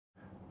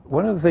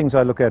one of the things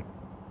I look at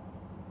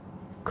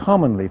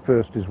commonly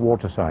first is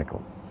water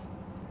cycle,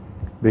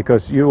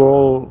 because you're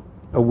all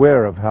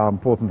aware of how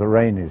important the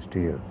rain is to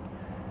you.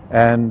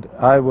 And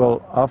I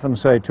will often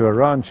say to a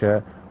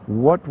rancher,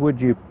 what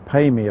would you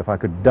pay me if I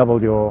could double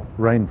your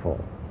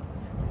rainfall?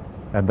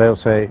 And they'll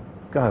say,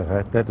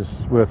 God, that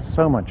is worth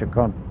so much, I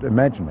can't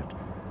imagine it.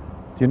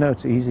 Do you know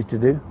it's easy to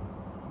do?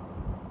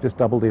 Just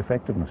double the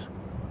effectiveness.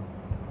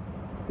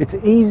 It's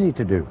easy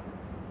to do.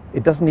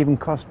 It doesn't even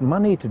cost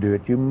money to do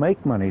it. You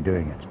make money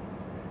doing it,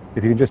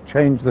 if you can just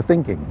change the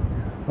thinking.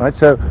 Right?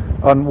 So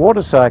on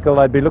water cycle,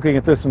 I'd be looking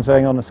at this and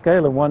saying, on a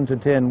scale of 1 to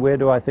 10, where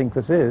do I think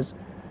this is?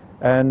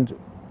 And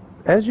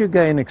as you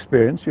gain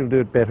experience, you'll do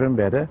it better and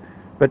better.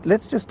 But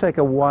let's just take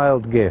a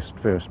wild guess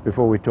first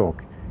before we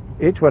talk.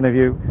 Each one of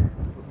you,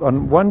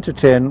 on 1 to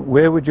 10,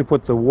 where would you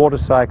put the water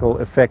cycle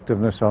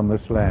effectiveness on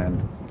this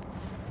land?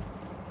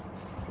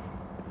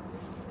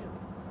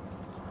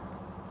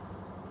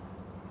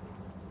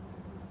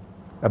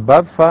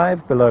 Above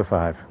 5, below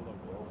 5?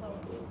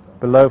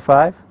 Below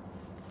 5?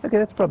 Okay,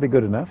 that's probably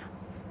good enough.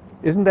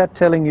 Isn't that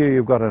telling you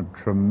you've got a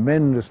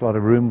tremendous lot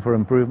of room for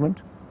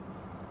improvement?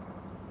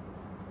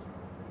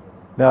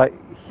 Now,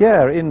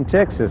 here in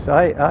Texas,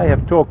 I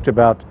have talked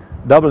about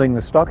doubling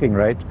the stocking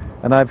rate,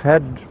 and I've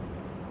had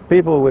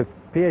people with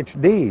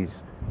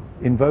PhDs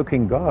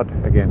invoking God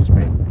against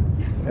me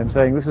and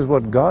saying, this is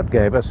what God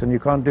gave us and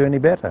you can't do any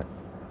better.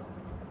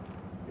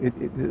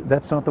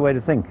 That's not the way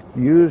to think.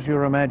 Use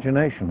your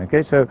imagination.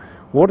 Okay, so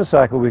water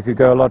cycle, we could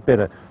go a lot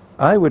better.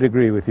 I would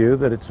agree with you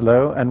that it's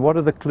low, and what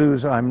are the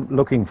clues I'm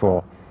looking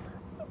for?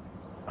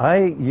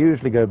 I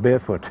usually go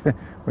barefoot.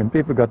 When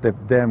people got their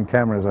damn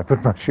cameras, I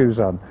put my shoes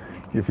on.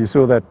 If you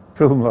saw that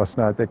film last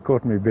night, they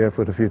caught me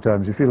barefoot a few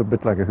times. You feel a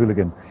bit like a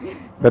hooligan.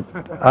 But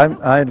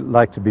I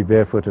like to be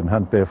barefoot and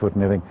hunt barefoot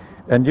and everything.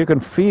 And you can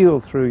feel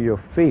through your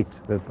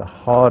feet the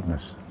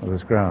hardness of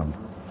this ground.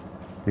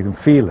 You can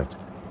feel it.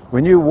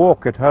 When you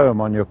walk at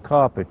home on your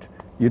carpet,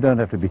 you don't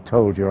have to be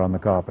told you're on the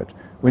carpet.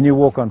 When you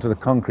walk onto the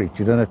concrete,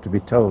 you don't have to be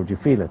told, you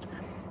feel it.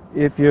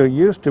 If you're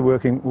used to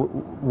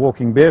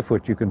walking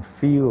barefoot, you can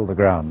feel the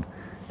ground.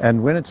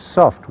 And when it's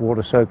soft,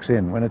 water soaks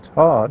in. When it's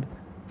hard,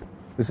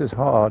 this is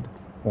hard,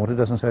 water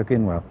doesn't soak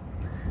in well.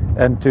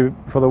 And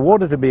for the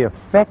water to be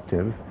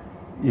effective,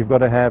 you've got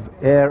to have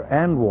air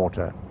and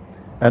water.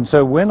 And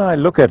so when I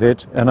look at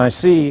it and I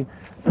see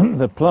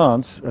the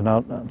plants, and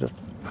I'll just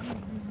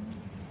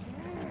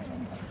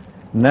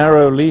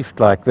narrow-leafed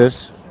like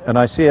this, and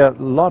I see a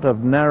lot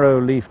of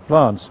narrow-leafed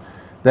plants,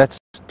 that's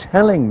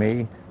telling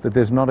me that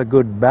there's not a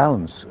good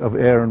balance of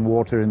air and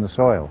water in the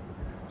soil.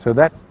 So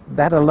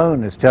that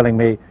alone is telling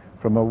me,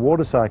 from a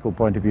water cycle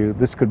point of view,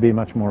 this could be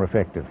much more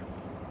effective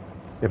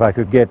if I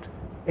could get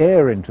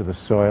air into the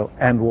soil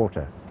and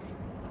water.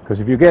 Because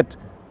if you get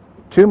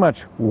too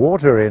much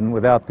water in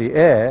without the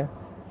air,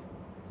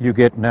 you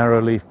get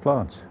narrow-leaf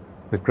plants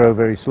that grow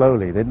very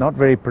slowly. They're not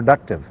very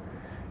productive.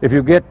 If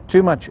you get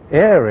too much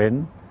air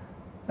in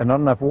and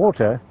not enough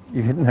water,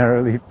 you get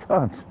narrow-leaf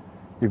plants.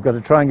 You've got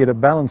to try and get a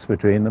balance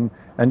between them,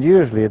 and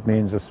usually it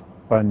means a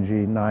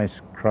spongy,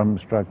 nice crumb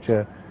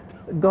structure.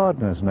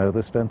 Gardeners know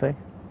this, don't they?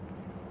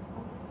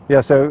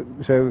 Yeah, so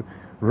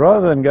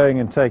rather than going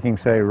and taking,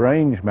 say,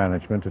 range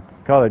management at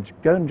college,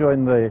 go and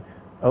join the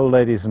old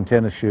ladies in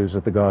tennis shoes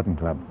at the garden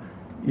club.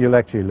 You'll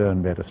actually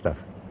learn better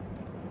stuff.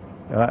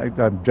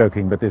 I'm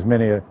joking, but there's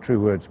many a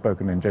true word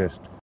spoken in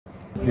jest.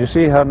 You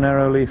see how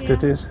narrow-leafed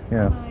it is?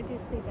 Yeah. No, I do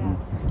see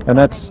that. And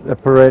that's a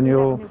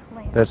perennial.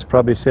 That's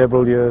probably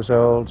several years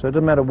old, so it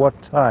doesn't matter what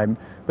time.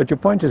 But your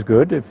point is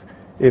good.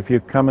 If you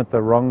come at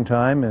the wrong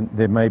time, and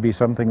there may be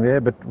something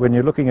there, but when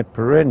you're looking at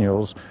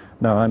perennials,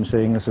 no, I'm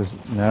seeing this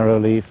is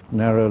narrow-leafed,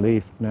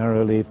 narrow-leafed,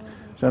 narrow-leafed.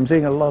 So I'm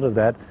seeing a lot of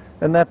that,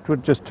 and that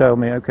would just tell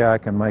me, okay, I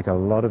can make a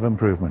lot of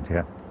improvement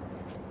here.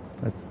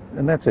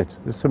 That's it,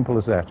 as simple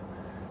as that.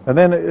 And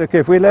then, okay,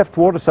 if we left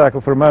water cycle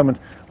for a moment,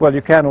 well,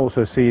 you can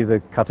also see the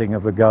cutting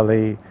of the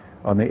gully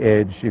on the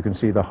edge. You can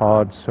see the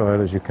hard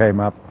soil as you came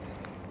up.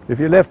 If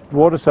you left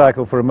water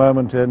cycle for a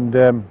moment and,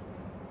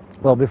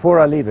 well, before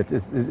I leave it,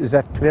 is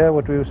that clear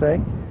what we were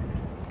saying?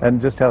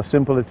 And just how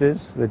simple it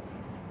is? That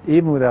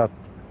even without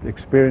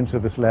experience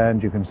of this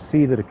land, you can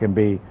see that it can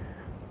be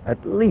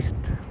at least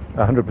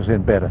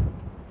 100% better.